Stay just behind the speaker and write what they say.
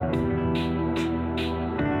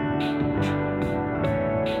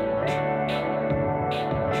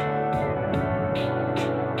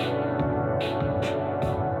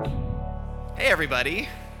everybody.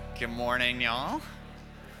 Good morning, y'all.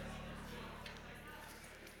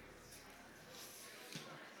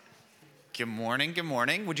 Good morning, good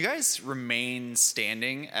morning. Would you guys remain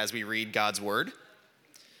standing as we read God's word?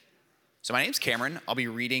 So my name's Cameron. I'll be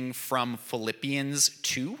reading from Philippians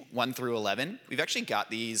 2, 1 through 11. We've actually got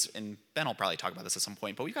these, and Ben will probably talk about this at some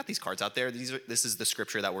point, but we've got these cards out there. This is the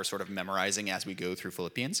scripture that we're sort of memorizing as we go through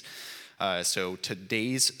Philippians. So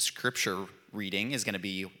today's scripture reading is going to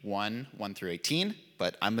be 1 through 18,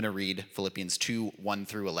 but I'm going to read Philippians 2, 1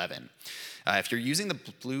 through 11. If you're using the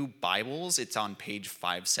blue Bibles, it's on page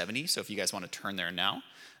 570, so if you guys want to turn there now,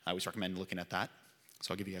 I always recommend looking at that.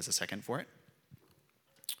 So I'll give you guys a second for it.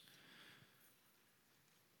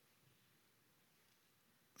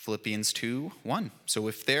 Philippians 2, 1. So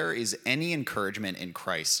if there is any encouragement in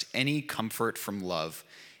Christ, any comfort from love,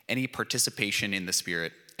 any participation in the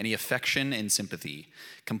Spirit, any affection and sympathy,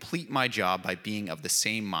 complete my job by being of the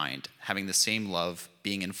same mind, having the same love,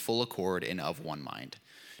 being in full accord and of one mind.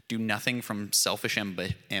 Do nothing from selfish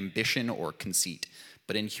ambition or conceit,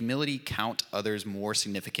 but in humility count others more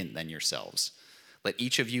significant than yourselves. Let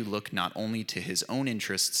each of you look not only to his own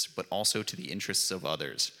interests, but also to the interests of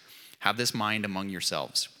others. Have this mind among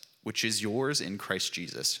yourselves, which is yours in Christ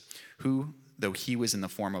Jesus, who, though he was in the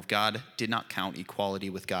form of God, did not count equality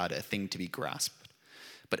with God a thing to be grasped,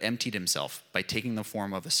 but emptied himself by taking the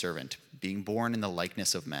form of a servant, being born in the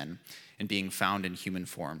likeness of men, and being found in human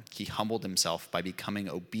form. He humbled himself by becoming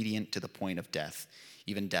obedient to the point of death,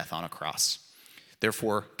 even death on a cross.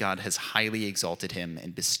 Therefore, God has highly exalted him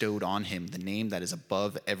and bestowed on him the name that is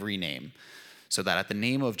above every name, so that at the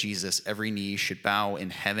name of Jesus every knee should bow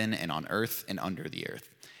in heaven and on earth and under the earth,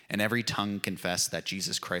 and every tongue confess that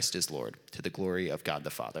Jesus Christ is Lord, to the glory of God the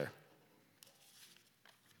Father.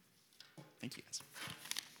 Thank you, guys.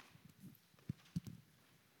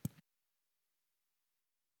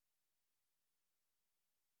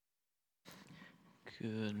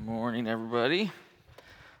 Good morning, everybody.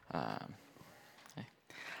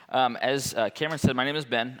 As Cameron said, my name is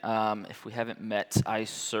Ben. If we haven't met, I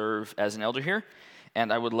serve as an elder here,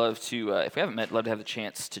 and I would love to, if we haven't met, love to have the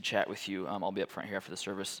chance to chat with you. I'll be up front here after the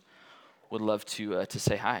service. Would love to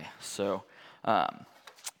say hi. So,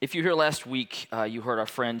 if you were here last week, you heard our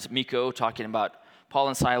friend Miko talking about Paul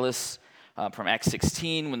and Silas from Acts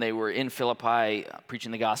 16 when they were in Philippi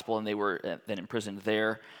preaching the gospel, and they were then imprisoned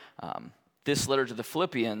there. This letter to the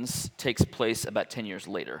Philippians takes place about 10 years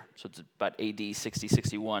later. So it's about AD 60,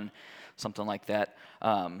 61, something like that.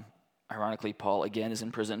 Ironically, Paul, again, is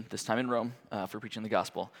in prison, this time in Rome, for preaching the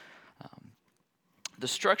gospel. The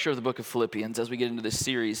structure of the book of Philippians, as we get into this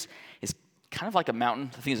series, is kind of like a mountain.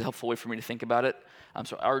 I think it's a helpful way for me to think about it.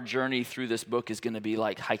 So our journey through this book is going to be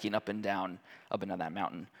like hiking up and down that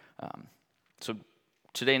mountain. So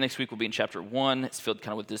today, next week, we'll be in chapter 1. It's filled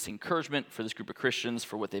kind of with this encouragement for this group of Christians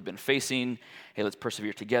for what they've been facing. Hey, let's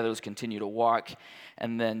persevere together. Let's continue to walk.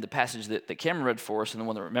 And then the passage that Cameron read for us and the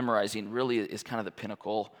one that we're memorizing really is kind of the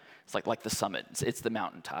pinnacle. It's like the summit. It's the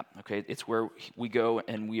mountaintop, okay? It's where we go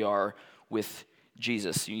and we are with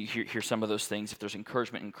Jesus. You hear some of those things. If there's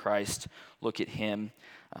encouragement in Christ, look at him.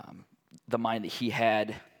 The mind that he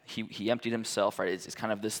had, he emptied himself, right? It's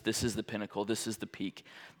kind of this is the pinnacle, this is the peak,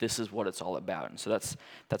 this is what it's all about. And so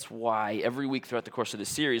that's why every week throughout the course of this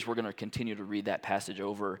series, we're going to continue to read that passage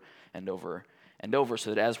over and over and over, so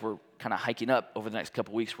that as we're kind of hiking up over the next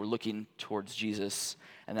couple weeks, we're looking towards Jesus,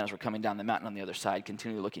 and then as we're coming down the mountain on the other side,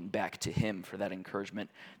 continually looking back to him for that encouragement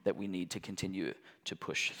that we need to continue to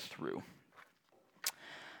push through.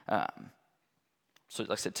 So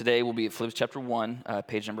like I said, today we'll be at Philippians chapter 1,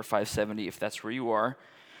 page number 570, if that's where you are.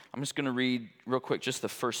 I'm just going to read real quick just the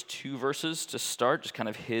first 2 verses to start, just kind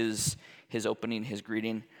of his opening, his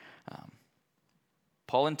greeting.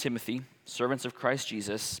 Paul and Timothy, servants of Christ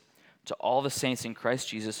Jesus, to all the saints in Christ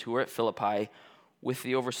Jesus who are at Philippi with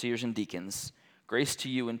the overseers and deacons, grace to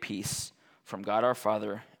you and peace from God our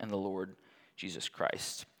Father and the Lord Jesus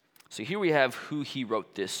Christ. So here we have who he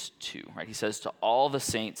wrote this to, right? He says to all the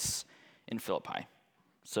saints in Philippi.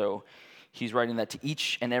 So he's writing that to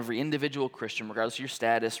each and every individual Christian, regardless of your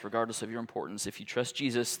status, regardless of your importance. If you trust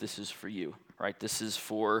Jesus, this is for you, right? This is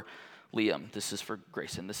for Liam. This is for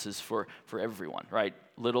Grayson. This is for everyone, right?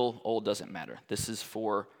 Little, old, doesn't matter. This is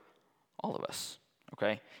for all of us,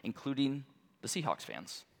 okay? Including the Seahawks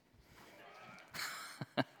fans.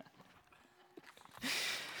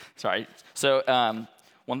 Sorry. So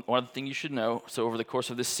one thing you should know, so over the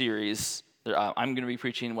course of this series, I'm going to be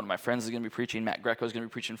preaching, one of my friends is going to be preaching, Matt Greco is going to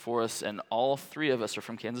be preaching for us, and all 3 of us are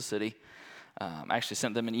from Kansas City. I actually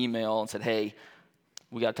sent them an email and said, hey,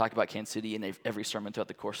 we got to talk about Kansas City in every sermon throughout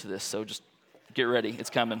the course of this, so just get ready.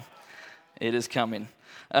 It's coming. It is coming.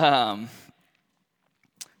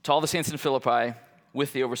 To all the saints in Philippi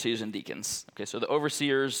with the overseers and deacons. Okay, so the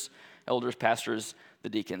overseers, elders, pastors, the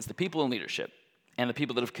deacons, the people in leadership, and the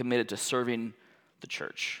people that have committed to serving the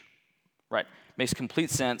church. Right? Makes complete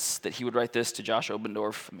sense that he would write this to Josh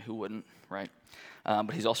Obendorf. I mean, who wouldn't, right?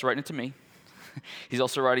 But he's also writing it to me. He's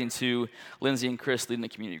also writing to Lindsay and Chris leading the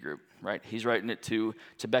community group, right? He's writing it to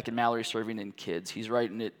Beck and Mallory serving in kids. He's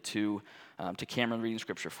writing it to Cameron reading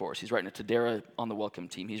scripture for us. He's writing it to Dara on the welcome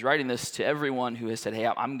team. He's writing this to everyone who has said, hey,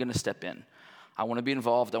 I'm going to step in. I want to be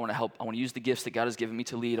involved. I want to help. I want to use the gifts that God has given me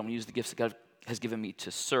to lead. I want to use the gifts that God has given me to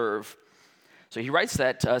serve. So he writes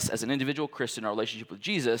that to us as an individual Christian in our relationship with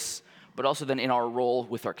Jesus, but also then in our role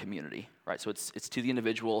with our community, right? So it's to the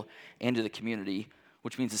individual and to the community,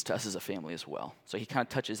 which means it's to us as a family as well. So he kind of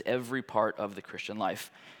touches every part of the Christian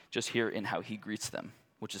life just here in how he greets them,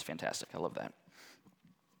 which is fantastic. I love that.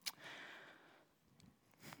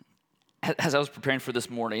 As I was preparing for this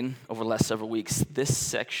morning over the last several weeks, this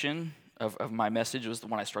section of my message was the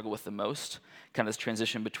one I struggled with the most, kind of this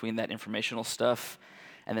transition between that informational stuff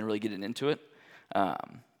and then really getting into it. A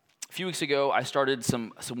few weeks ago, I started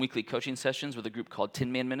some weekly coaching sessions with a group called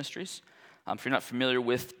Tin Man Ministries. If you're not familiar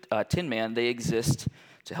with Tin Man, they exist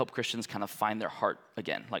to help Christians kind of find their heart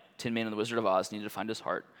again. Like Tin Man and the Wizard of Oz needed to find his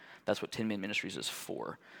heart. That's what Tin Man Ministries is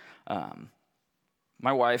for.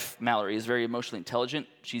 My wife, Mallory, is very emotionally intelligent.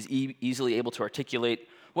 She's easily able to articulate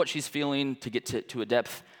what she's feeling to get to a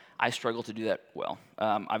depth. I struggle to do that well.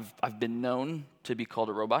 I've been known to be called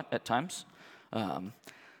a robot at times.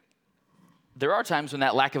 There are times when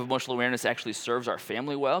that lack of emotional awareness actually serves our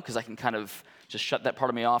family well, because I can kind of just shut that part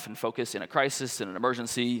of me off and focus in a crisis, in an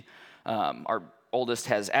emergency. Our oldest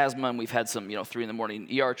has asthma, and we've had some 3 a.m.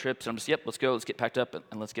 ER trips, and I'm just, let's go, let's get packed up,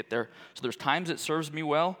 and let's get there. So there's times it serves me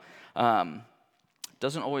well.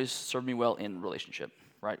 Doesn't always serve me well in relationship,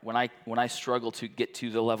 right? When I struggle to get to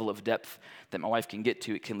the level of depth that my wife can get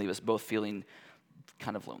to, it can leave us both feeling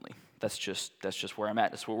kind of lonely. That's just where I'm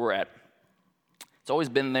at. That's where we're at. It's always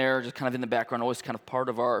been there, just kind of in the background, always kind of part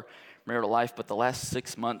of our marital life. But the last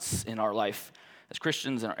 6 months in our life as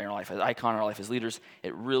Christians, in our life as Icon, our life as leaders,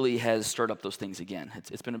 it really has stirred up those things again.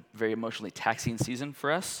 It's been a very emotionally taxing season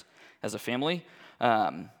for us as a family.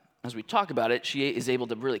 As we talk about it, she is able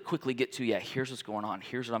to really quickly get to, here's what's going on.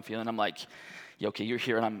 Here's what I'm feeling. I'm like, okay, you're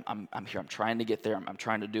here, and I'm here. I'm trying to get there. I'm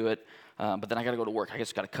trying to do it. But then I got to go to work. I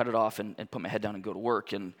just got to cut it off and put my head down and go to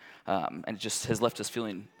work. And it just has left us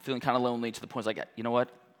feeling kind of lonely, to the point it's like, you know what?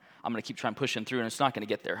 I'm going to keep trying pushing through, and it's not going to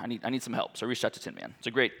get there. I need some help. So I reached out to Tin Man. It's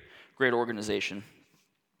a great organization.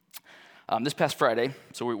 This past Friday,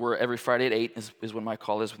 so we're every Friday at 8 is when my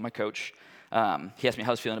call is with my coach. He asked me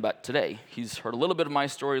how I was feeling about today. He's heard a little bit of my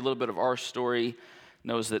story, a little bit of our story,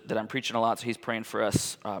 knows that I'm preaching a lot, so he's praying for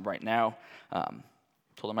us right now.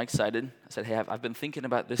 Told him I'm excited. I said, hey, I've been thinking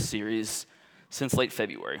about this series since late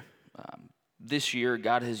February. This year,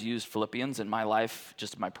 God has used Philippians in my life,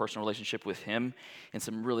 just my personal relationship with him, in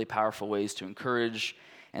some really powerful ways to encourage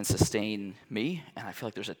and sustain me, and I feel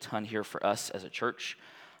like there's a ton here for us as a church.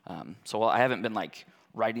 So while I haven't been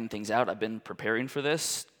writing things out, I've been preparing for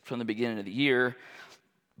this from the beginning of the year,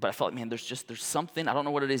 but I felt like, man, there's something, I don't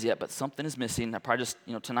know what it is yet, but something is missing. I probably just,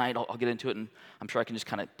 tonight I'll get into it, and I'm sure I can just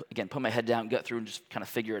kind of, again, put my head down, get through, and just kind of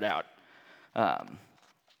figure it out.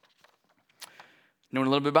 Knowing a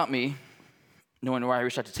little bit about me, knowing why I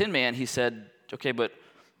reached out to Tin Man, he said, okay, but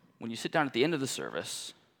when you sit down at the end of the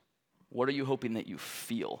service, what are you hoping that you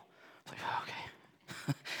feel? I was like, oh,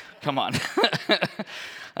 okay, come on.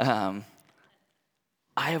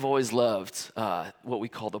 I have always loved what we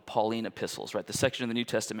call the Pauline epistles, right? The section of the New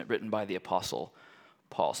Testament written by the Apostle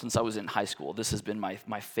Paul. Since I was in high school, this has been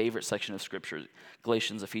my favorite section of Scripture.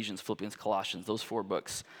 Galatians, Ephesians, Philippians, Colossians, those 4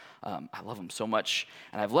 books. I love them so much,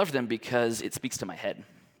 and I've loved them because it speaks to my head,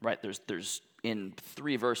 right? There's in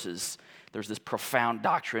 3 verses, there's this profound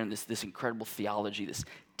doctrine, this incredible theology, this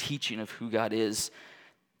teaching of who God is.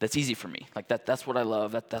 That's easy for me. That's what I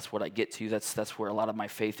love. That's what I get to. That's where a lot of my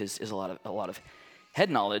faith is a lot of head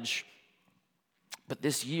knowledge. But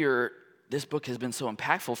this year, this book has been so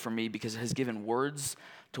impactful for me because it has given words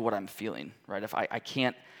to what I'm feeling, right? If I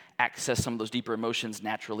can't access some of those deeper emotions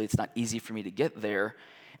naturally, it's not easy for me to get there.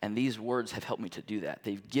 And these words have helped me to do that.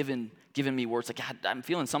 They've given me words like, God, I'm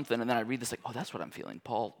feeling something. And then I read this like, oh, that's what I'm feeling.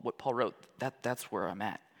 What Paul wrote, that's where I'm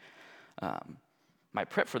at. My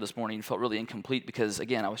prep for this morning felt really incomplete because,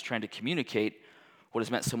 again, I was trying to communicate what has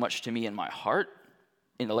meant so much to me in my heart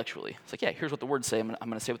intellectually. It's like, here's what the words say. I'm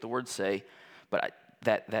going to say what the words say. But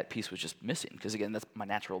that piece was just missing because, again, that's my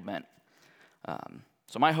natural bent.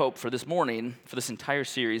 So my hope for this morning, for this entire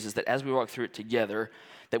series, is that as we walk through it together,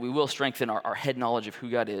 that we will strengthen our head knowledge of who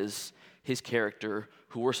God is, his character,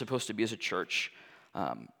 who we're supposed to be as a church,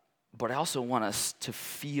 But I also want us to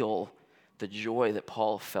feel the joy that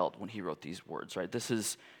Paul felt when he wrote these words, right? This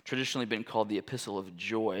has traditionally been called the Epistle of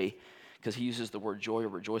Joy because he uses the word joy or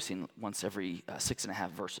rejoicing once every 6.5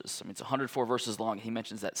 verses. I mean, it's 104 verses long. He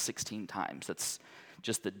mentions that 16 times. That's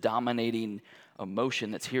just the dominating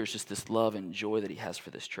emotion that's here is just this love and joy that he has for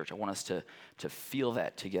this church. I want us to feel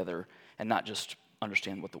that together and not just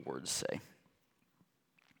understand what the words say.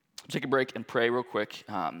 Take a break and pray real quick.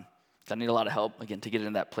 I need a lot of help, again, to get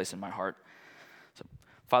into that place in my heart. So,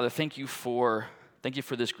 Father, thank you for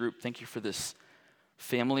this group. Thank you for this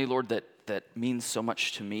family, Lord, that means so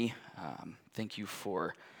much to me. Thank you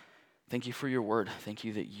for your word. Thank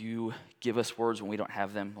you that you give us words when we don't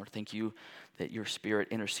have them. Lord, thank you that your Spirit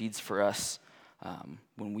intercedes for us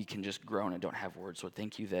when we can just groan and don't have words. Lord,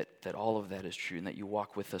 thank you that all of that is true and that you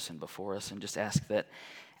walk with us and before us. And just ask that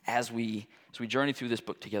as we journey through this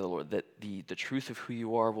book together, Lord, that the truth of who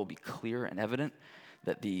you are will be clear and evident,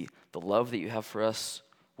 that the love that you have for us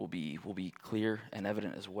will be clear and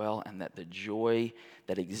evident as well, and that the joy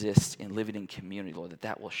that exists in living in community, Lord,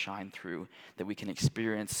 that will shine through, that we can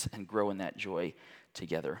experience and grow in that joy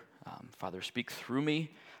together. Father, speak through me.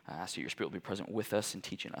 I ask that your Spirit will be present with us and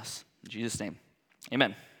teaching us. In Jesus' name,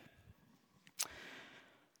 amen.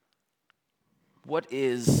 What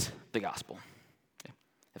is the gospel? Okay.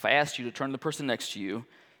 If I asked you to turn to the person next to you,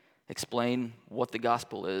 explain what the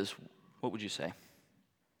gospel is, what would you say?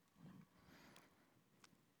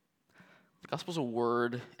 The gospel is a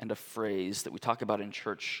word and a phrase that we talk about in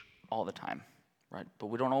church all the time, right? But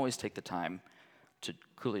we don't always take the time to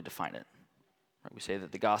clearly define it. Right? We say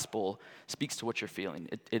that the gospel speaks to what you're feeling.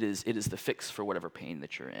 It is the fix for whatever pain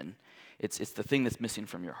that you're in. It's the thing that's missing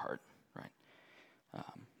from your heart, right?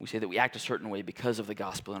 We say that we act a certain way because of the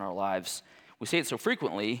gospel in our lives. We say it so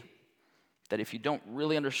frequently that if you don't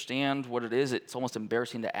really understand what it is, it's almost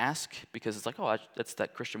embarrassing to ask because it's like, oh, that's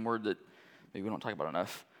that Christian word that maybe we don't talk about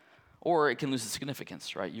enough. Or it can lose its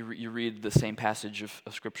significance, right? You read the same passage of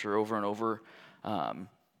Scripture over and over.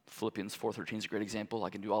 Philippians 4:13 is a great example. I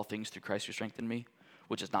can do all things through Christ who strengthened me,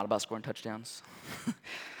 which is not about scoring touchdowns.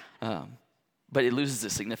 But it loses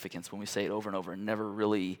its significance when we say it over and over and never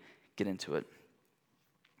really get into it.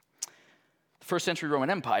 The first century Roman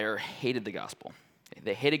Empire hated the gospel.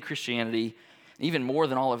 They hated Christianity. Even more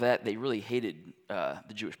than all of that, they really hated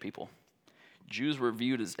the Jewish people. Jews were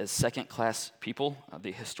viewed as second-class people.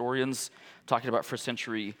 The historians talking about first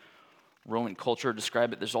century Roman culture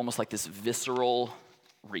describe it, there's almost like this visceral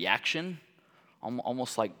reaction,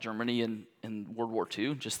 almost like Germany in World War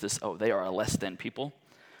II, just this, oh, they are a less than people.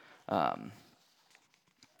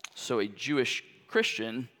 So a Jewish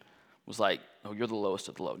Christian was like, oh, you're the lowest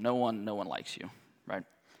of the low. No one likes you, right?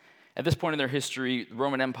 At this point in their history, the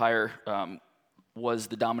Roman Empire was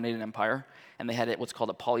the dominating empire, and they had what's called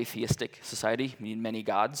a polytheistic society, meaning many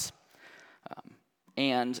gods,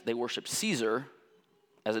 and they worshipped Caesar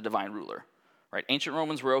as a divine ruler. Right? Ancient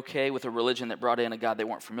Romans were okay with a religion that brought in a god they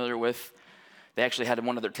weren't familiar with. They actually had in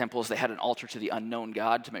one of their temples, they had an altar to the unknown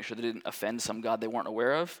god to make sure they didn't offend some god they weren't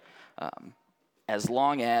aware of, as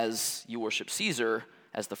long as you worship Caesar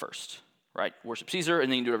as the first. Right? Worship Caesar,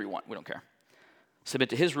 and then you can do whatever you want. We don't care. Submit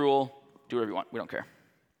to his rule, do whatever you want. We don't care.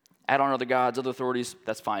 Add on other gods, other authorities,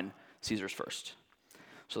 that's fine. Caesar's first.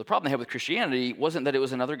 So the problem they had with Christianity wasn't that it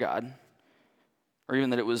was another god, or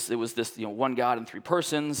even that it was this one God in three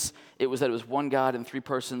persons. It was that it was one God in three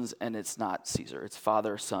persons, and it's not Caesar. It's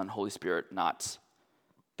Father, Son, Holy Spirit, not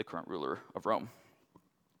the current ruler of Rome.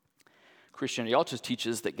 Christianity also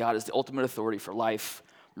teaches that God is the ultimate authority for life,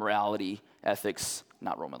 morality, ethics,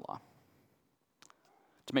 not Roman law.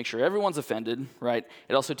 To make sure everyone's offended, right?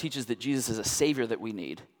 It also teaches that Jesus is a savior that we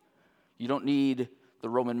need. You don't need the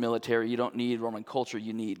Roman military. You don't need Roman culture.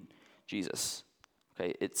 You need Jesus.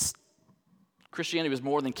 Okay, Christianity was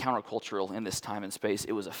more than countercultural in this time and space.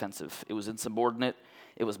 It was offensive. It was insubordinate.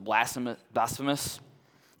 It was blasphemous.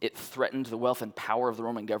 It threatened the wealth and power of the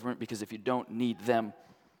Roman government because if you don't need them,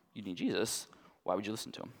 you need Jesus. Why would you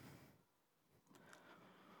listen to him?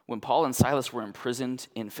 When Paul and Silas were imprisoned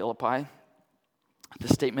in Philippi, the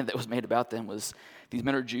statement that was made about them was, these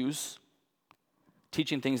men are Jews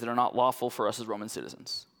teaching things that are not lawful for us as Roman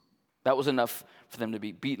citizens. That was enough for them to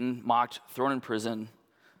be beaten, mocked, thrown in prison,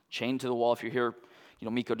 chained to the wall. If you're here,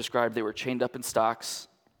 Miko described they were chained up in stocks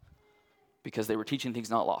because they were teaching things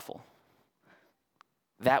not lawful.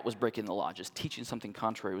 That was breaking the law. Just teaching something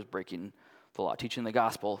contrary was breaking the law. Teaching the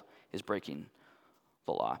gospel is breaking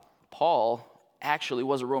the law. Paul actually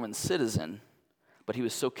was a Roman citizen, but he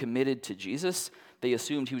was so committed to Jesus, they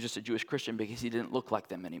assumed he was just a Jewish Christian because he didn't look like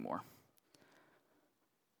them anymore.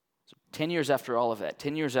 So 10 years after all of that,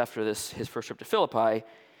 10 years after his first trip to Philippi,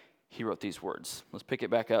 he wrote these words. Let's pick it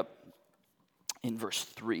back up in verse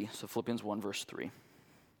 3. So Philippians 1, verse 3.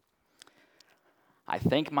 I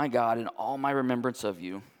thank my God in all my remembrance of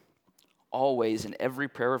you, always in every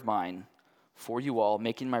prayer of mine, for you all,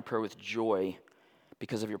 making my prayer with joy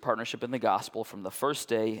because of your partnership in the gospel from the first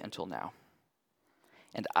day until now.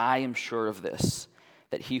 And I am sure of this,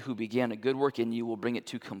 that he who began a good work in you will bring it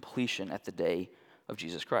to completion at the day of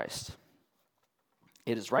Jesus Christ.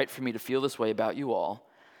 It is right for me to feel this way about you all,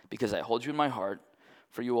 because I hold you in my heart,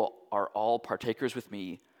 for you all are all partakers with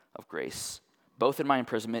me of grace, both in my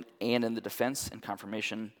imprisonment and in the defense and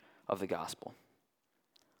confirmation of the gospel.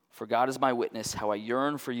 For God is my witness, how I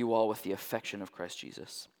yearn for you all with the affection of Christ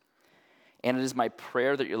Jesus. And it is my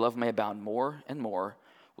prayer that your love may abound more and more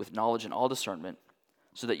with knowledge and all discernment,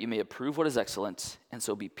 so that you may approve what is excellent, and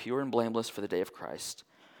so be pure and blameless for the day of Christ,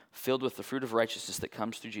 filled with the fruit of righteousness that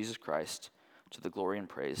comes through Jesus Christ, to the glory and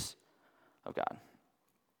praise of God.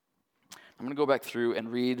 I'm going to go back through and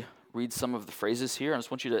read some of the phrases here. I just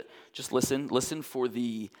want you to just listen for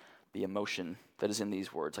the emotion that is in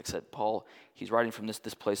these words. Like I said, Paul, he's writing from this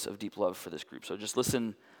place of deep love for this group. So just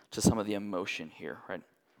listen to some of the emotion here, right?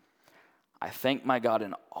 I thank my God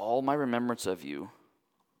in all my remembrance of you,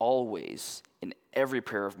 always in every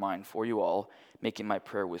prayer of mine for you all, making my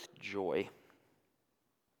prayer with joy.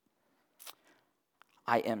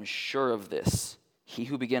 I am sure of this. He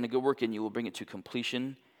who began a good work in you will bring it to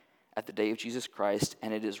completion at the day of Jesus Christ,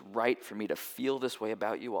 and it is right for me to feel this way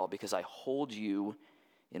about you all because I hold you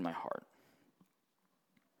in my heart.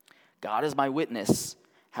 God is my witness,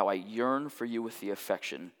 how I yearn for you with the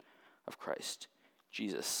affection of Christ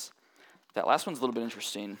Jesus. That last one's a little bit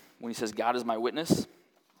interesting. When he says, God is my witness,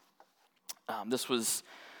 this was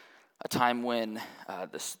a time when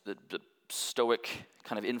the Stoic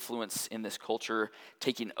kind of influence in this culture,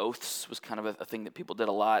 taking oaths was kind of a thing that people did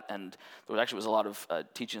a lot, and there was a lot of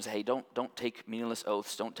teachings, hey, don't take meaningless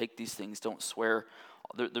oaths, don't take these things, don't swear.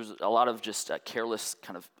 There's a lot of just careless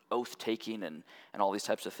kind of oath-taking and all these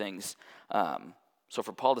types of things. So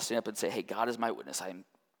for Paul to stand up and say, hey, God is my witness, I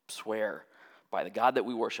swear by the God that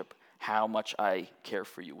we worship, how much I care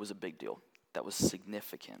for you, was a big deal. That was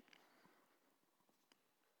significant.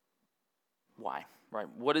 Why? Right?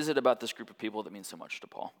 What is it about this group of people that means so much to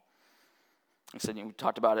Paul? I said, we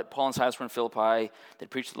talked about it. Paul and Silas were in Philippi. They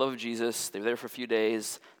preached the love of Jesus. They were there for a few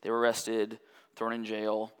days. They were arrested, thrown in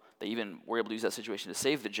jail. They even were able to use that situation to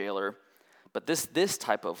save the jailer. But this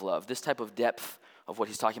type of love, this type of depth of what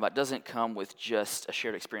he's talking about doesn't come with just a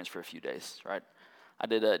shared experience for a few days, right? I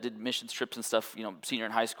did missions trips and stuff, senior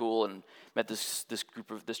in high school, and met this group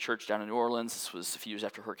of this church down in New Orleans. This was a few years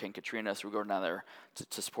after Hurricane Katrina, so we were going down there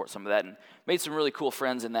to support some of that, and made some really cool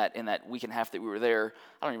friends in that week and a half that we were there.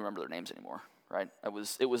 I don't even remember their names anymore, right? It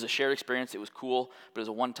was a shared experience. It was cool, but it was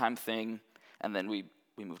a one-time thing, and then we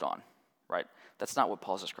moved on, right? That's not what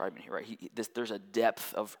Paul's describing here, right? There's a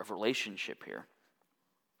depth of relationship here.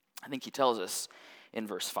 I think he tells us in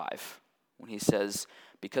verse 5 when he says,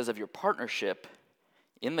 because of your partnership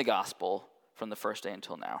in the gospel from the first day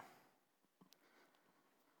until now.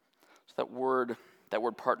 So that word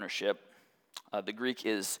partnership, the Greek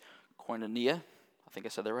is koinonia. I think I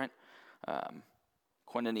said that right.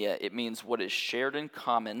 Koinonia, it means what is shared in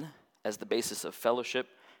common as the basis of fellowship,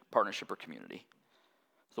 partnership, or community.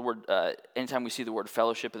 The word, anytime we see the word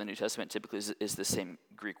fellowship in the New Testament, typically is the same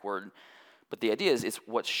Greek word. But the idea is it's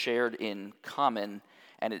what's shared in common,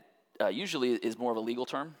 and it usually is more of a legal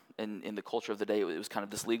term. In the culture of the day, it was kind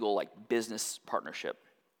of this legal, business partnership.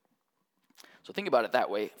 So think about it that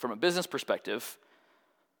way. From a business perspective,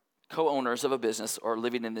 co-owners of a business are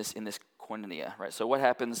living in this koinonia, right? So what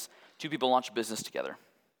happens? Two people launch a business together,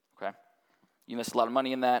 okay? You invest a lot of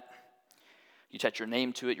money in that. You attach your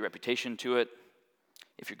name to it, your reputation to it.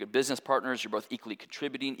 If you're good business partners, you're both equally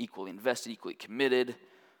contributing, equally invested, equally committed.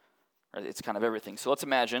 Right? It's kind of everything. So let's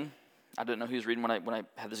imagine, I didn't know who was reading when I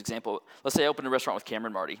had this example. Let's say I opened a restaurant with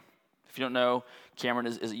Cameron Marty. If you don't know, Cameron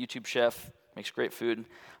is a YouTube chef, makes great food.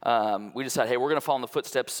 We decided, hey, we're going to follow in the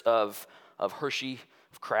footsteps of Hershey,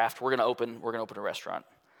 of Kraft. We're going to open a restaurant.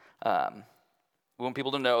 We want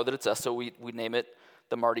people to know that it's us, so we name it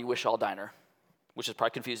the Marty Wishall Diner, which is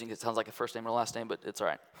probably confusing because it sounds like a first name and a last name, but it's all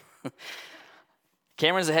right.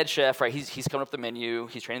 Cameron's the head chef, right? He's coming up the menu.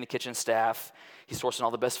 He's training the kitchen staff. He's sourcing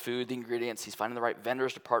all the best food, the ingredients. He's finding the right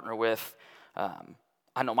vendors to partner with.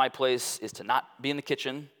 I know my place is to not be in the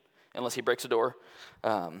kitchen unless he breaks a door.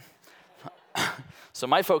 So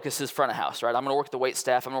my focus is front of house, right? I'm going to work with the wait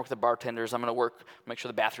staff. I'm going to work with the bartenders. I'm going to make sure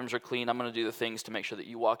the bathrooms are clean. I'm going to do the things to make sure that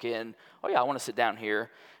you walk in. Oh yeah, I want to sit down here.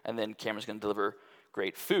 And then Cameron's going to deliver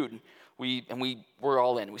great food. We're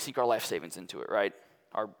all in. We sink our life savings into it, right?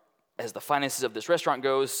 as the finances of this restaurant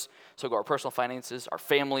goes, so go our personal finances, our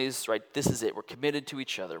families, right? This is it. We're committed to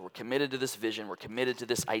each other. We're committed to this vision. We're committed to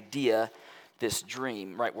this idea, this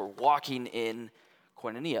dream, right? We're walking in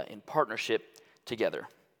koinonia, in partnership together.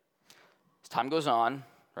 As time goes on,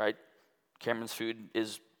 right, Cameron's food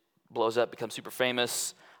blows up, becomes super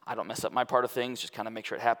famous. I don't mess up my part of things, just kind of make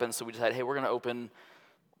sure it happens. So we decide, hey, we're going to open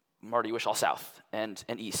Marty Wishall South and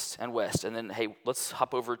East and West, and then hey, let's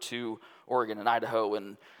hop over to Oregon and Idaho,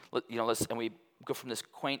 and we go from this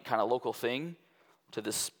quaint kind of local thing to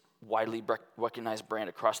this widely recognized brand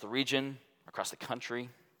across the region, across the country.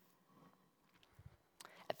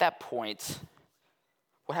 At that point,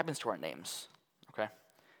 what happens to our names? Okay,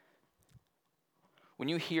 when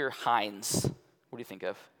you hear Heinz, what do you think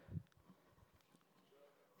of?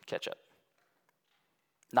 Ketchup.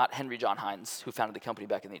 Not Henry John Heinz, who founded the company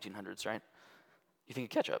back in the 1800s, right? You think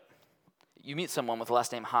of ketchup. You meet someone with the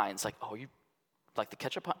last name Heinz, like, oh, you like the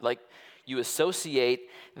ketchup? Like, you associate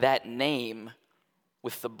that name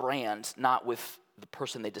with the brand, not with the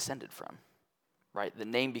person they descended from, right? The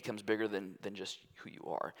name becomes bigger than just who you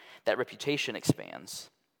are. That reputation expands.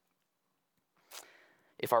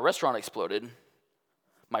 If our restaurant exploded,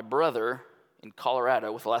 my brother in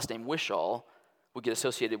Colorado with the last name Wishall would get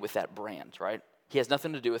associated with that brand, right? He has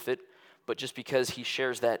nothing to do with it, but just because he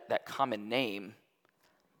shares that common name,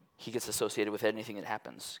 he gets associated with anything that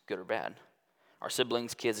happens, good or bad. Our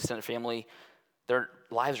siblings, kids, extended family, their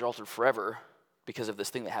lives are altered forever because of this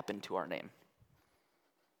thing that happened to our name.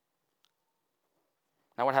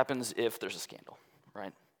 Now what happens if there's a scandal,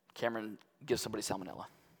 right? Cameron gives somebody salmonella,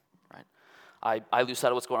 right? I lose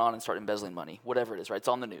sight of what's going on and start embezzling money, whatever it is, right? It's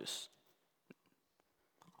on the news.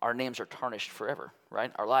 Our names are tarnished forever,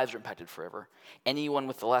 right? Our lives are impacted forever. Anyone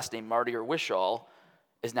with the last name Marty or Wishall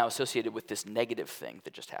is now associated with this negative thing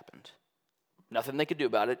that just happened. Nothing they could do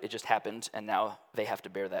about it. It just happened, and now they have to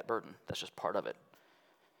bear that burden. That's just part of it,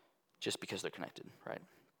 just because they're connected, right?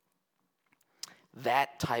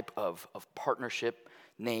 That type of partnership,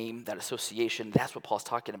 name, that association, that's what Paul's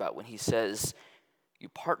talking about when he says, you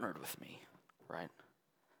partnered with me, right?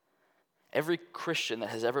 Every Christian that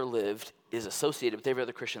has ever lived is associated with every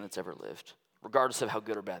other Christian that's ever lived, regardless of how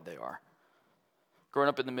good or bad they are. Growing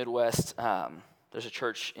up in the Midwest, there's a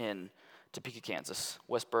church in Topeka, Kansas,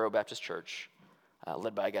 Westboro Baptist Church,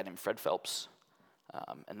 led by a guy named Fred Phelps.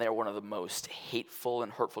 And they're one of the most hateful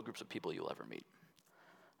and hurtful groups of people you'll ever meet.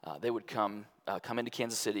 They would come into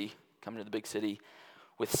Kansas City, come into the big city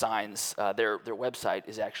with signs. Their website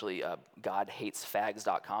is actually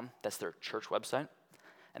godhatesfags.com. That's their church website.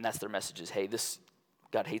 And that's their message is, hey, this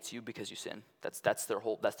God hates you because you sin. That's their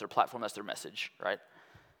platform, that's their message, right?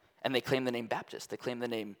 And they claim the name Baptist. They claim the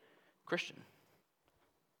name Christian.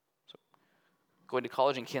 So going to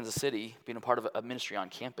college in Kansas City, being a part of a ministry on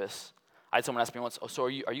campus, I had someone ask me once, oh, so are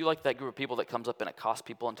you like that group of people that comes up and accosts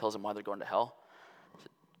people and tells them why they're going to hell? I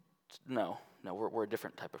said, no, we're a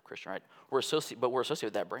different type of Christian, right? We're associated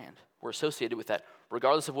with that brand. We're associated with that,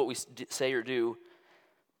 regardless of what we say or do.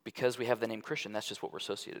 Because we have the name Christian, that's just what we're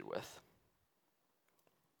associated with.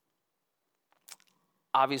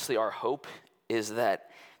 Obviously, our hope is that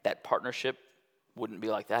partnership wouldn't be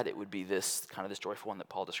like that. It would be this joyful one that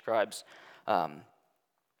Paul describes.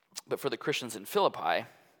 But for the Christians in Philippi,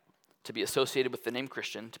 to be associated with the name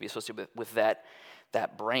Christian, to be associated with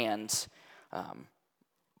that brand,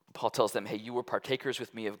 Paul tells them, hey, you were partakers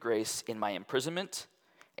with me of grace in my imprisonment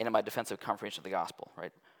and in my defensive confirmation of the gospel,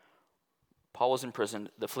 right? Paul was imprisoned.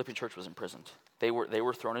 The Philippian church was imprisoned. They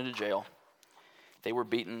were thrown into jail. They were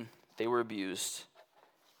beaten. They were abused.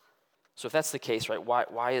 So if that's the case, right,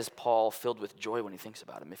 why is Paul filled with joy when he thinks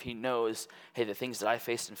about him? If he knows, hey, the things that I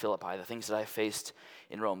faced in Philippi, the things that I faced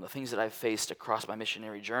in Rome, the things that I faced across my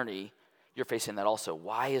missionary journey, you're facing that also.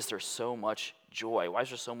 Why is there so much joy? Why is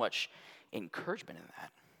there so much encouragement in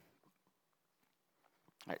that?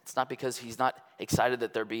 Right, it's not because he's not excited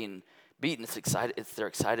that they're being beaten. They're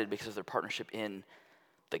excited because of their partnership in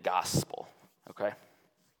the gospel, okay?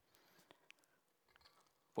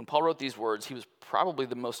 When Paul wrote these words, he was probably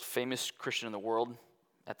the most famous Christian in the world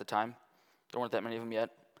at the time. There weren't that many of them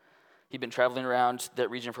yet. He'd been traveling around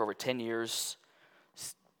that region for over 10 years,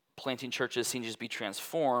 planting churches, seeing Jesus be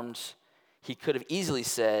transformed. He could have easily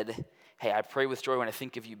said, hey, I pray with joy when I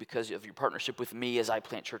think of you because of your partnership with me as I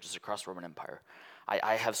plant churches across the Roman Empire.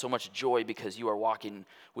 I have so much joy because you are walking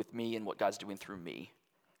with me and what God's doing through me.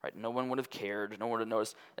 Right? No one would have cared. No one would have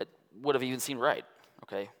noticed. It would have even seemed right.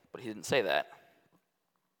 Okay? But he didn't say that.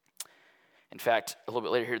 In fact, a little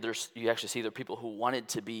bit later here, you actually see there are people who wanted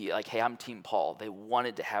to be like, hey, I'm Team Paul. They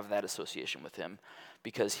wanted to have that association with him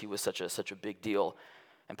because he was such a big deal.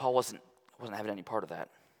 And Paul wasn't having any part of that.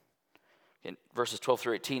 In verses 12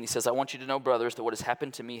 through 18, he says, I want you to know, brothers, that what has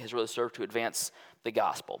happened to me has really served to advance the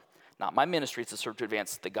gospel. Not my ministry, it's to serve to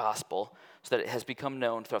advance the gospel, so that it has become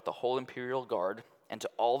known throughout the whole imperial guard and to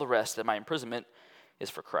all the rest that my imprisonment is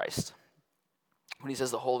for Christ. When he says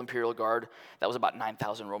the whole imperial guard, that was about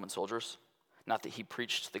 9,000 Roman soldiers. Not that he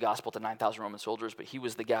preached the gospel to 9,000 Roman soldiers, but he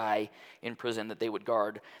was the guy in prison that they would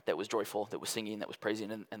guard that was joyful, that was singing, that was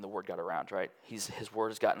praising, and the word got around, right? His word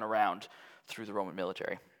has gotten around through the Roman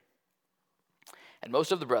military. And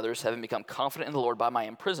most of the brothers, having become confident in the Lord by my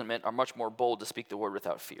imprisonment, are much more bold to speak the word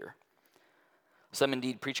without fear. Some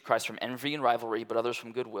indeed preach Christ from envy and rivalry, but others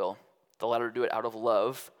from goodwill. The latter do it out of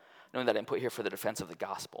love, knowing that I'm put here for the defense of the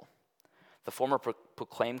gospel. The former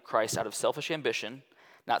proclaim Christ out of selfish ambition,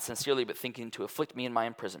 not sincerely, but thinking to afflict me in my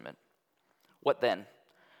imprisonment. What then?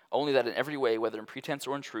 Only that in every way, whether in pretense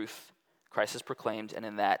or in truth, Christ is proclaimed, and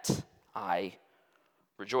in that I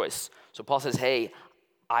rejoice. So Paul says, hey,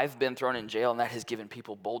 I've been thrown in jail, and that has given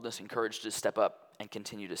people boldness and courage to step up and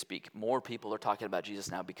continue to speak. More people are talking about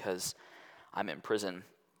Jesus now because I'm in prison.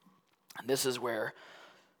 And this is where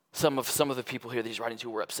some of the people here that he's writing to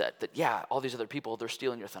were upset that, yeah, all these other people, they're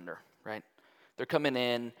stealing your thunder, right? They're coming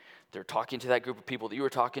in, they're talking to that group of people that you were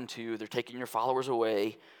talking to, they're taking your followers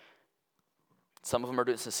away. Some of them are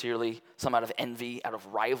doing it sincerely, some out of envy, out of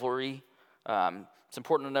rivalry. It's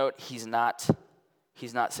important to note he's not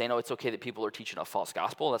saying, oh, it's okay that people are teaching a false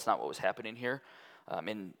gospel. That's not what was happening here.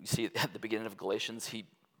 And you see at the beginning of Galatians, he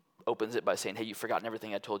opens it by saying, hey, you've forgotten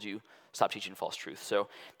everything I told you. Stop teaching false truth. So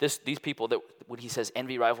these people, that when he says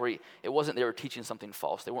envy, rivalry, it wasn't they were teaching something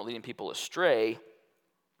false. They weren't leading people astray,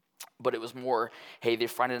 but it was more, hey, they're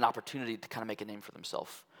finding an opportunity to kind of make a name for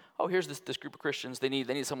themselves. Oh, here's this group of Christians. They need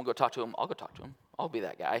someone to go talk to them. I'll go talk to them. I'll be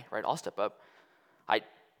that guy, right? I'll step up. I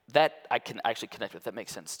can actually connect with. That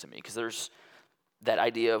makes sense to me because there's that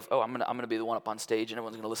idea of, oh, I'm gonna be the one up on stage and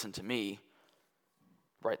everyone's gonna listen to me,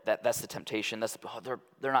 right? That's the temptation.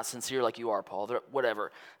 They're not sincere like you are, Paul. They're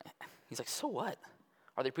whatever. He's like, so what?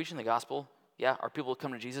 Are they preaching the gospel? Yeah. Are people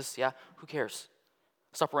coming to Jesus? Yeah. Who cares?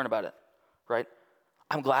 Stop worrying about it, right?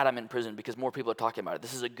 I'm glad I'm in prison because more people are talking about it.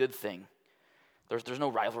 This is a good thing. There's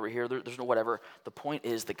no rivalry here. There's no whatever. The point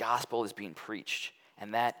is the gospel is being preached,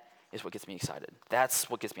 and that is what gets me excited. That's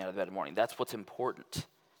what gets me out of bed in the morning. That's what's important.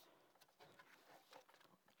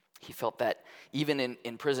 He felt that even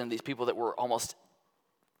in prison, these people that were almost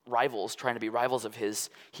rivals, trying to be rivals of his,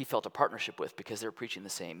 he felt a partnership with because they were preaching the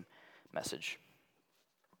same message.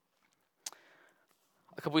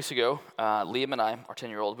 A couple weeks ago, Liam and I, our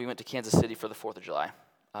 10-year-old, we went to Kansas City for the 4th of July.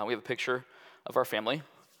 We have a picture of our family.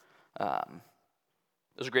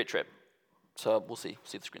 It was a great trip. So we'll see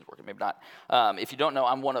if the screen's working, maybe not. If you don't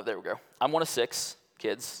know, there we go. I'm one of 6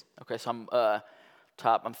 kids. Okay, so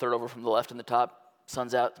I'm third over from the left in the top.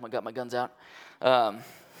 Sun's out, I got my guns out.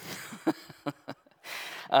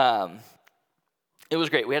 It was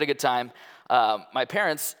great, we had a good time. My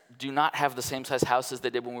parents do not have the same size house as they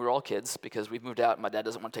did when we were all kids because we've moved out and my dad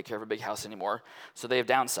doesn't want to take care of a big house anymore. So they have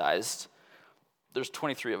downsized. There's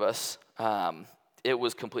 23 of us. It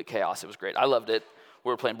was complete chaos, it was great. I loved it. We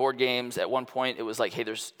were playing board games. At one point, it was like, hey,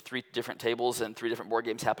 there's 3 different tables and 3 different board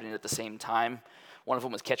games happening at the same time. One of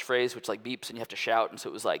them was catchphrase, which like beeps and you have to shout, and so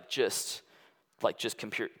it was like just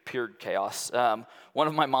pure chaos. One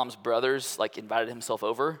of my mom's brothers invited himself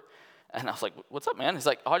over, and I was like, "What's up, man?" He's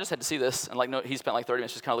like, "Oh, I just had to see this," and no, he spent 30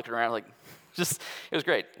 minutes just kind of looking around, it was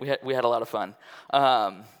great. We had a lot of fun.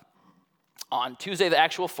 On Tuesday, the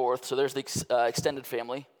actual 4th, so there's the extended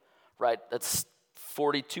family, right? That's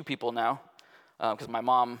 42 people now, because my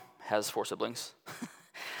mom has 4 siblings.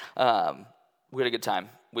 We had a good time.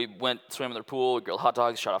 We went swimming in their pool, we grilled hot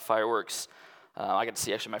dogs, shot off fireworks. I got to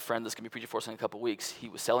see actually my friend that's going to be preaching for us in a couple weeks. He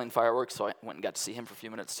was selling fireworks, so I went and got to see him for a few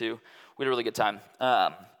minutes too. We had a really good time.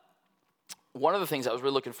 One of the things I was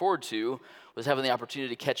really looking forward to was having the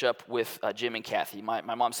opportunity to catch up with Jim and Kathy. My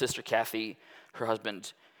mom's sister, Kathy, her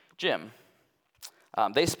husband, Jim.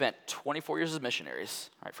 They spent 24 years as missionaries.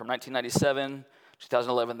 Right? From 1997 to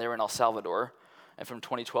 2011, they were in El Salvador. And from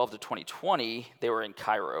 2012 to 2020, they were in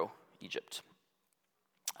Cairo, Egypt.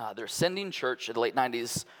 Their sending church in the late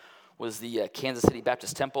 90s was the Kansas City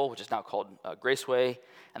Baptist Temple, which is now called Graceway,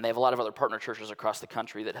 and they have a lot of other partner churches across the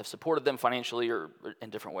country that have supported them financially or in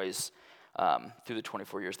different ways through the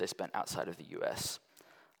 24 years they spent outside of the U.S.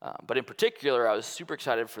 But in particular, I was super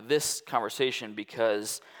excited for this conversation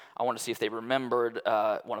because I wanted to see if they remembered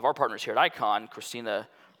one of our partners here at Icon, Christina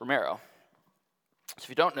Romero. So if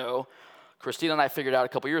you don't know, Christina and I figured out a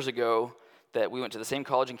couple years ago that we went to the same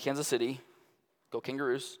college in Kansas City. Go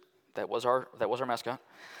Kangaroos! That was our mascot.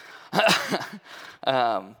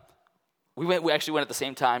 We actually went at the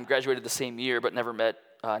same time, graduated the same year, but never met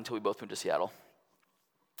until we both moved to Seattle.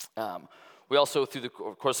 We also, through the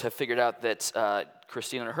course, have figured out that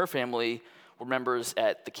Christina and her family were members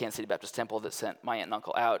at the Kansas City Baptist Temple that sent my aunt and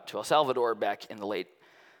uncle out to El Salvador back in the late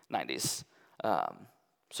 90s.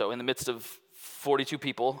 So in the midst of 42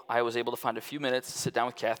 people, I was able to find a few minutes to sit down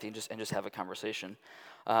with Kathy and just have a conversation.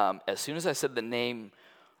 As soon as I said the name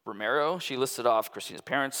Romero, she listed off Christina's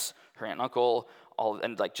parents, her aunt and uncle,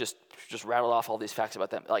 and just rattled off all these facts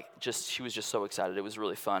about them. She was just so excited. It was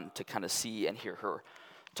really fun to kind of see and hear her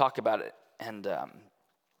talk about it. And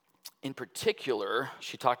in particular,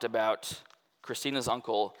 she talked about Christina's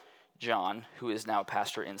uncle, John, who is now a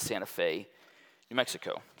pastor in Santa Fe, New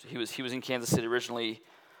Mexico. So he was in Kansas City originally,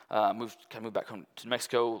 moved back home to New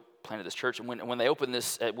Mexico, planted this church. And when they opened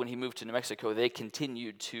this, when he moved to New Mexico,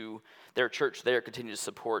 their church there continued to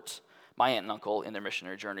support my aunt and uncle in their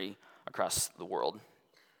missionary journey across the world.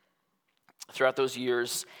 Throughout those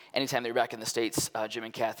years, anytime they were back in the States, Jim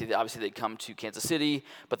and Kathy, obviously they'd come to Kansas City,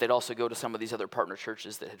 but they'd also go to some of these other partner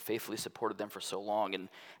churches that had faithfully supported them for so long and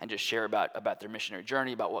just share about their missionary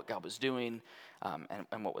journey, about what God was doing,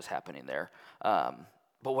 and what was happening there.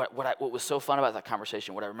 But what was so fun about that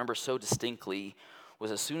conversation, what I remember so distinctly,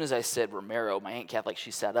 was as soon as I said Romero, my Aunt Kath,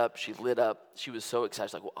 she sat up, she lit up, she was so excited.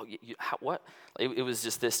 She's like, well, what? It was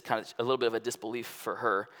just this kind of a little bit of a disbelief for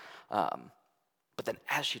her. But then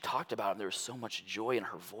as she talked about him, there was so much joy in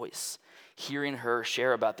her voice. Hearing her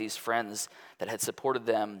share about these friends that had supported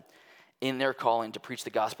them in their calling to preach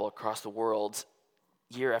the gospel across the world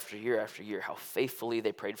year after year after year, how faithfully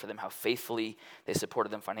they prayed for them, how faithfully they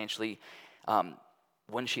supported them financially.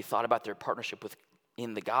 When she thought about their partnership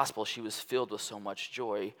in the gospel, she was filled with so much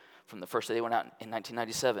joy from the first day they went out in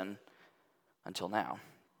 1997 until now.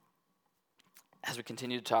 As we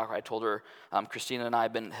continued to talk, I told her, Christina and I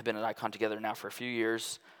have been at Icon together now for a few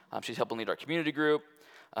years. She's helping lead our community group.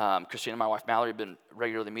 Christina and my wife Mallory have been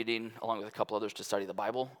regularly meeting, along with a couple others, to study the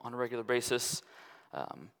Bible on a regular basis.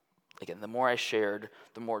 Again, the more I shared,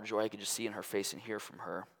 the more joy I could just see in her face and hear from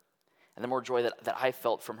her. And the more joy that I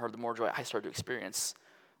felt from her, the more joy I started to experience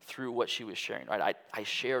through what she was sharing. Right? I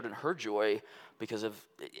shared in her joy because of,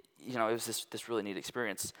 it was this really neat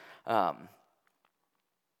experience.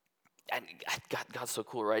 And God's so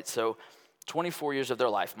cool, right? So 24 years of their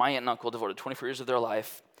life, my aunt and uncle devoted 24 years of their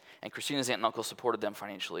life, and Christina's aunt and uncle supported them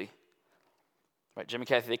financially. Right? Jim and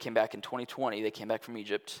Kathy, they came back in 2020. They came back from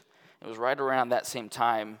Egypt. It was right around that same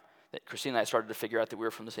time that Christina and I started to figure out that we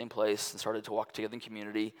were from the same place and started to walk together in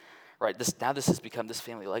community. Right? This has become this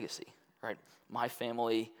family legacy. Right? My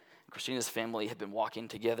family and Christina's family have been walking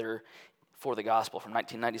together for the gospel from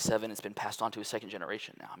 1997. It's been passed on to a second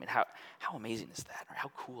generation now. I mean, how amazing is that? Or how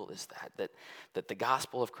cool is that the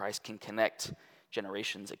gospel of Christ can connect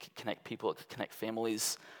generations, it can connect people, it can connect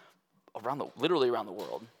families literally around the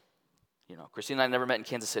world. Christina and I never met in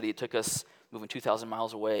Kansas City. It took us moving 2,000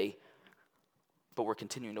 miles away, but we're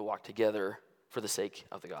continuing to walk together for the sake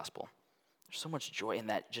of the gospel. There's so much joy in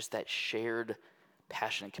that, just that shared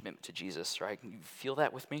passion and commitment to Jesus, right? Can you feel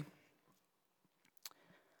that with me?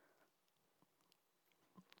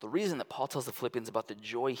 The reason that Paul tells the Philippians about the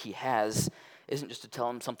joy he has isn't just to tell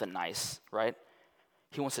them something nice, right?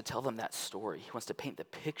 He wants to tell them that story. He wants to paint the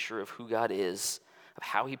picture of who God is, of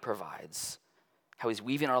how he provides, how he's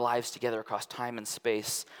weaving our lives together across time and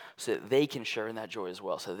space so that they can share in that joy as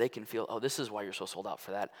well, so that they can feel, oh, this is why you're so sold out for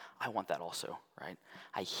that. I want that also, right?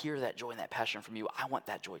 I hear that joy and that passion from you. I want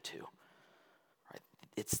that joy too, right?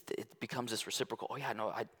 It becomes this reciprocal, oh yeah, no,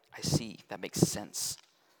 I see. That makes sense,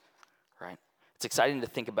 right? It's exciting to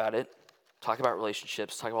think about it, talk about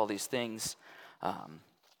relationships, talk about all these things.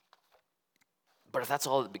 But if that's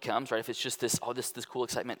all it becomes, right, if it's just this cool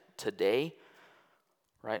excitement today,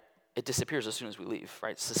 right, it disappears as soon as we leave,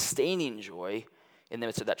 right? Sustaining joy in the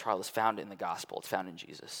midst of that trial is found in the gospel. It's found in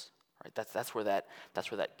Jesus, right? That's where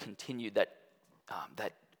that continued,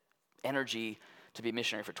 that energy to be a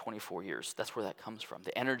missionary for 24 years. That's where that comes from.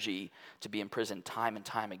 The energy to be in prison time and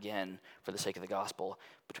time again for the sake of the gospel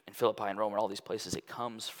in Philippi and Rome and all these places, it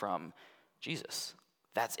comes from Jesus.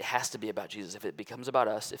 It has to be about Jesus. If it becomes about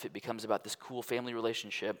us, if it becomes about this cool family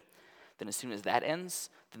relationship, then as soon as that ends,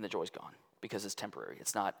 then the joy's gone because it's temporary.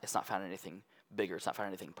 It's not found in anything bigger. It's not found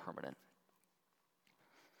in anything permanent.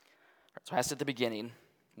 Right, so I asked at the beginning,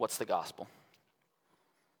 what's the gospel?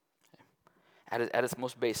 At its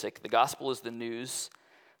most basic, the gospel is the news.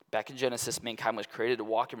 Back in Genesis, mankind was created to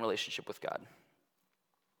walk in relationship with God.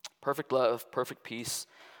 Perfect love, perfect peace,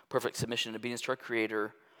 perfect submission and obedience to our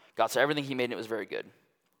Creator. God saw everything he made and it was very good.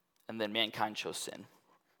 And then mankind chose sin.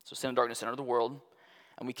 So sin and darkness entered the world,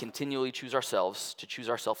 and we continually choose ourselves, to choose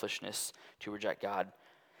our selfishness, to reject God.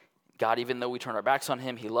 God, even though we turn our backs on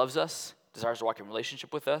him, he loves us. desires to walk in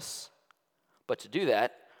relationship with us. But to do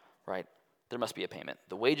that, right, there must be a payment.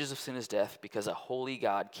 The wages of sin is death, because a holy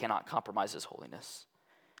God cannot compromise his holiness.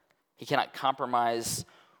 He cannot compromise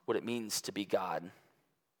what it means to be God.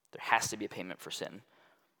 There has to be a payment for sin.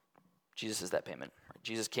 Jesus is that payment. Right?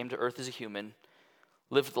 Jesus came to earth as a human,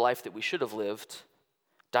 lived the life that we should have lived,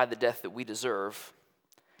 died the death that we deserve,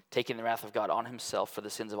 taking the wrath of God on himself for the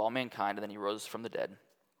sins of all mankind, and then he rose from the dead,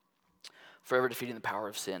 forever defeating the power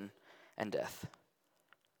of sin and death.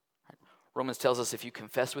 Right? Romans tells us if you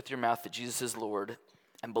confess with your mouth that Jesus is Lord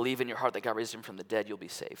and believe in your heart that God raised him from the dead, you'll be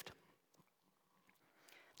saved.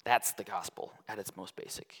 That's the gospel at its most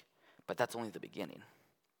basic, but that's only the beginning.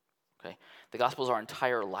 Okay? The gospel is our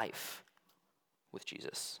entire life with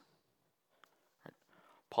Jesus. Right?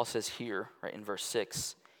 Paul says here, right, in verse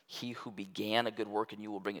 6, he who began a good work in you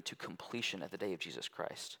will bring it to completion at the day of Jesus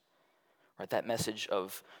Christ. Right? That message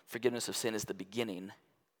of forgiveness of sin is the beginning,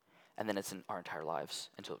 and then it's in our entire lives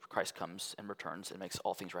until Christ comes and returns and makes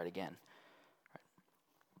all things right again.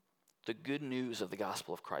 The good news of the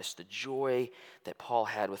gospel of Christ, the joy that Paul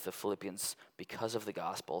had with the Philippians because of the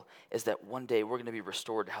gospel, is that one day we're going to be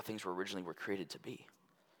restored to how things were created to be.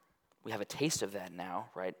 We have a taste of that now,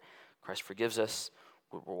 right? Christ forgives us.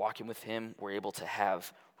 We're walking with him. We're able to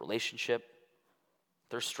have relationship.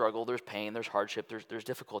 There's struggle, there's pain, there's hardship, there's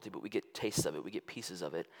difficulty, but we get tastes of it. We get pieces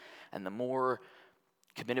of it. And the more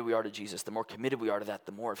committed we are to Jesus, the more committed we are to that,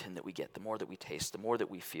 the more of him that we get, the more that we taste, the more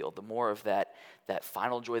that we feel, the more of that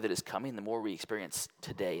final joy that is coming, the more we experience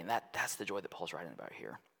today. And that's the joy that Paul's writing about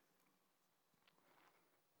here.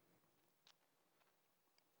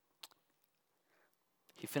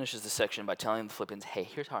 He finishes the section by telling the Philippians, hey,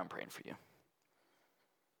 here's how I'm praying for you.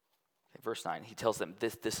 Okay, verse 9, he tells them,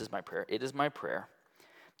 this is my prayer. It is my prayer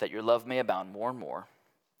that your love may abound more and more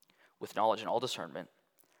with knowledge and all discernment,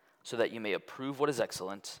 so that you may approve what is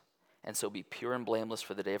excellent, and so be pure and blameless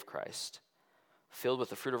for the day of Christ, filled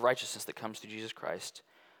with the fruit of righteousness that comes through Jesus Christ,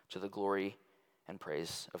 to the glory and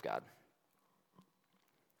praise of God.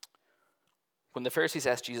 When the Pharisees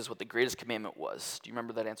asked Jesus what the greatest commandment was, do you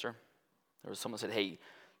remember that answer? There was someone who said, hey,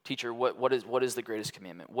 teacher, what is the greatest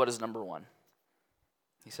commandment? What is number one?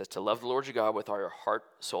 He says, to love the Lord your God with all your heart,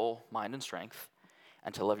 soul, mind, and strength,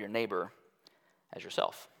 and to love your neighbor as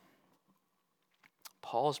yourself.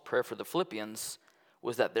 Paul's prayer for the Philippians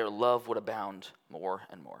was that their love would abound more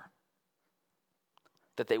and more.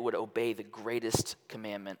 That they would obey the greatest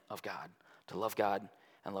commandment of God, to love God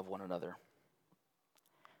and love one another.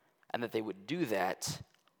 And that they would do that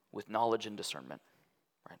with knowledge and discernment,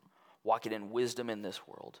 right? Walking in wisdom in this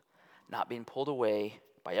world, not being pulled away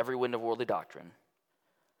by every wind of worldly doctrine,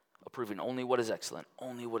 approving only what is excellent,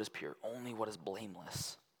 only what is pure, only what is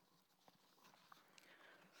blameless.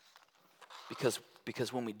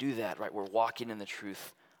 Because when we do that, right, we're walking in the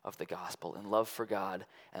truth of the gospel, in love for God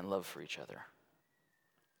and love for each other.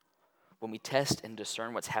 When we test and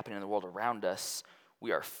discern what's happening in the world around us,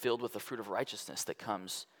 we are filled with the fruit of righteousness that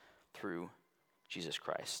comes through Jesus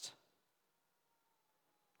Christ.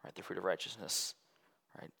 Right, the fruit of righteousness,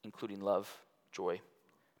 right, including love, joy,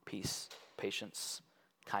 peace, patience,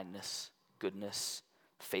 kindness, goodness,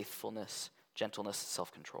 faithfulness, gentleness,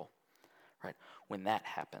 self-control. Right? When that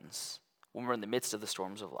happens, when we're in the midst of the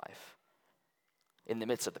storms of life, in the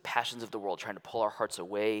midst of the passions of the world trying to pull our hearts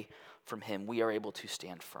away from him, we are able to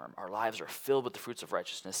stand firm. Our lives are filled with the fruits of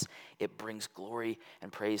righteousness. It brings glory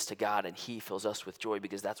and praise to God, and he fills us with joy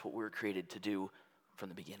because that's what we were created to do from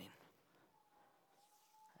the beginning.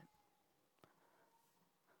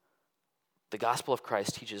 The gospel of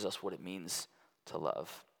Christ teaches us what it means to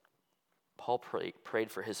love. Paul prayed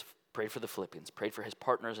for the Philippians, prayed for his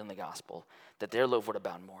partners in the gospel, that their love would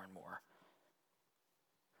abound more and more.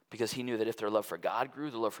 Because he knew that if their love for God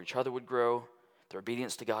grew, the love for each other would grow, their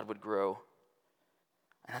obedience to God would grow.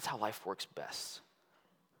 And that's how life works best.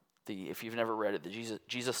 If you've never read it, the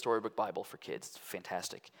Jesus Storybook Bible for kids, it's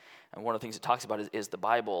fantastic. And one of the things it talks about is the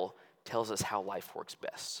Bible tells us how life works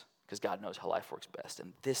best, because God knows how life works best.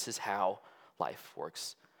 And this is how life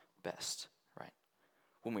works best, right?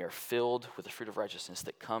 When we are filled with the fruit of righteousness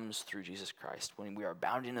that comes through Jesus Christ, when we are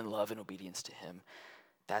abounding in love and obedience to him,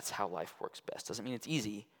 that's how life works best. Doesn't mean it's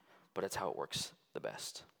easy, but it's how it works the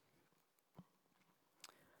best.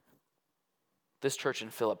 This church in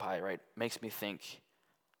Philippi, right, makes me think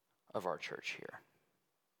of our church here.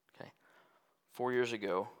 Okay, 4 years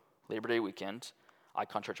ago, Labor Day weekend,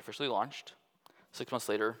 Icon Church officially launched. 6 months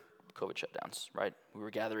later, COVID shutdowns, right? We were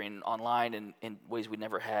gathering online in ways we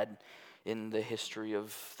never had in the history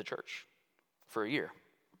of the church for a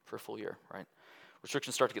full year, right?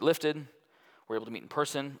 Restrictions start to get lifted. We're able to meet in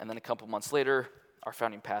person, and then a couple months later, our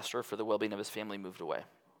founding pastor, for the well-being of his family, moved away.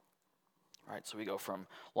 right? So we go from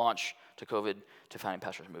launch to COVID to founding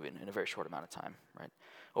pastors moving in a very short amount of time, right?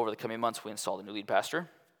 Over the coming months, we installed a new lead pastor,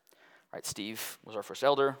 right? Steve was our first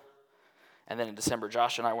elder. And then in December,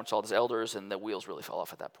 Josh and I were installed as elders, and the wheels really fell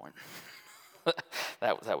off at that point.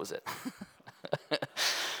 that was it.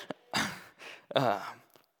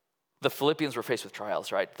 The Philippians were faced with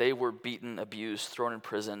trials, right? They were beaten, abused, thrown in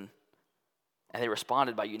prison, and they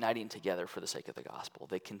responded by uniting together for the sake of the gospel.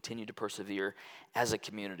 They continued to persevere as a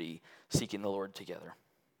community, seeking the Lord together.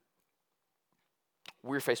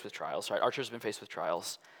 We're faced with trials, right? Our church has been faced with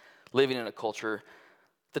trials, living in a culture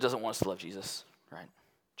that doesn't want us to love Jesus, right?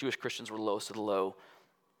 Jewish Christians were the lowest of the low.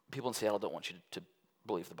 People in Seattle don't want you to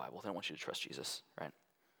believe the Bible. They don't want you to trust Jesus, right?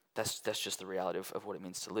 That's just the reality of what it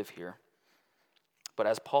means to live here. But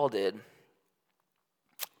as Paul did,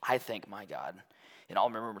 I thank my God in all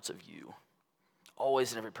remembrance of you,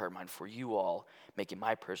 always in every prayer of mine for you all, making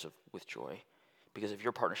my prayers with joy because of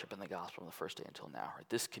your partnership in the gospel from the first day until now. Right?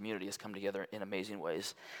 This community has come together in amazing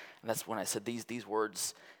ways. And that's when I said these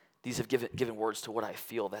words, these have given words to what I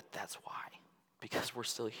feel, that's why. Because we're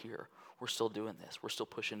still here. We're still doing this. We're still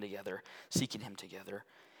pushing together, seeking him together.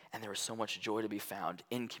 And there is so much joy to be found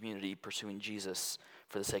in community pursuing Jesus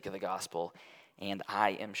for the sake of the gospel. And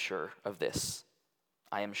I am sure of this.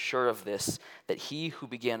 I am sure of this, that he who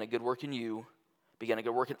began a good work in you, began a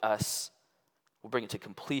good work in us, will bring it to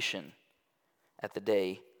completion at the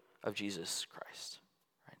day of Jesus Christ.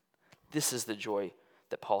 Right? This is the joy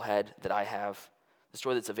that Paul had, that I have. This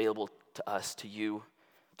joy that's available to us, to you,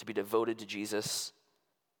 to be devoted to Jesus.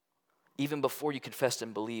 Even before you confessed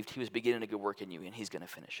and believed, he was beginning a good work in you, and he's going to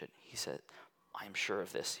finish it. He said, I am sure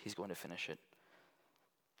of this. He's going to finish it.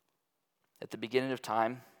 At the beginning of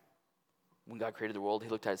time, when God created the world, he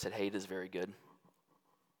looked at it and said, hey, it is very good.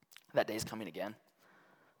 That day is coming again. And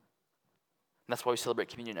that's why we celebrate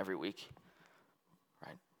communion every week,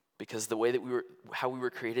 right? Because the way that how we were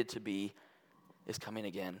created to be is coming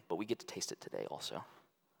again, but we get to taste it today also,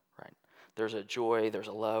 right? There's a joy, there's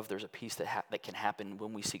a love, there's a peace that can happen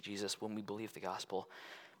when we seek Jesus, when we believe the gospel,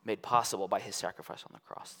 made possible by his sacrifice on the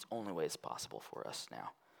cross. It's the only way it's possible for us now.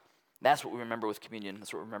 That's what we remember with communion.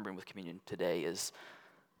 That's what we're remembering with communion today is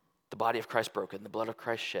the body of Christ broken, the blood of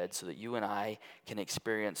Christ shed, so that you and I can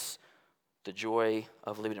experience the joy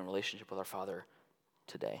of living in relationship with our Father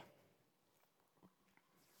today.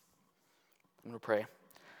 I'm going to pray.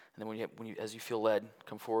 And then as you feel led,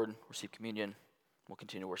 come forward, receive communion. We'll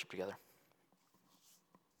continue to worship together.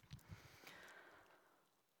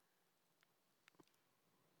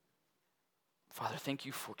 Father, thank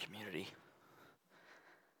you for community.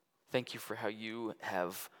 Thank you for how you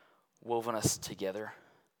have woven us together,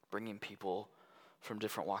 bringing people from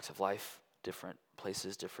different walks of life, different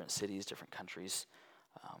places, different cities, different countries,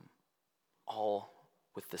 all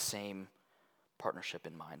with the same partnership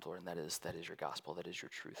in mind, Lord, and that is your gospel, that is your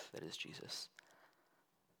truth, that is Jesus.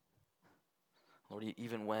 Lord,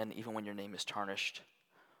 even when your name is tarnished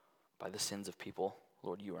by the sins of people,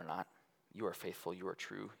 Lord, you are not. You are faithful, you are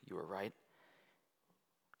true, you are right.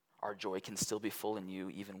 Our joy can still be full in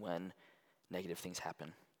you even when negative things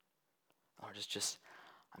happen. Lord,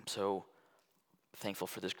 I'm so thankful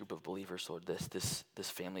for this group of believers, Lord, this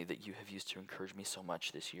family that you have used to encourage me so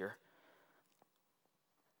much this year.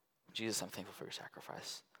 Jesus, I'm thankful for your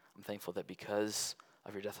sacrifice. I'm thankful that because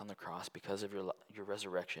of your death on the cross, because of your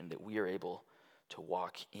resurrection, that we are able to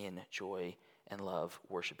walk in joy and love,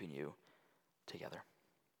 worshiping you together.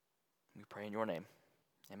 We pray in your name.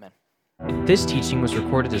 Amen. This teaching was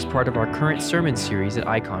recorded as part of our current sermon series at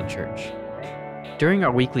Icon Church. During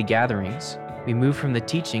our weekly gatherings, we move from the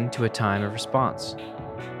teaching to a time of response.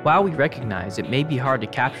 While we recognize it may be hard to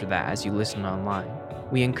capture that as you listen online,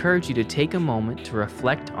 we encourage you to take a moment to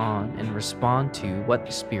reflect on and respond to what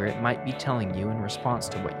the Spirit might be telling you in response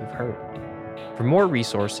to what you've heard. For more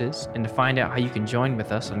resources and to find out how you can join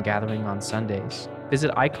with us on gathering on Sundays,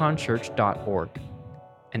 visit iconchurch.org.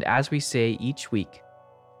 And as we say each week,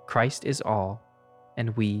 Christ is all,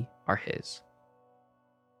 and we are his.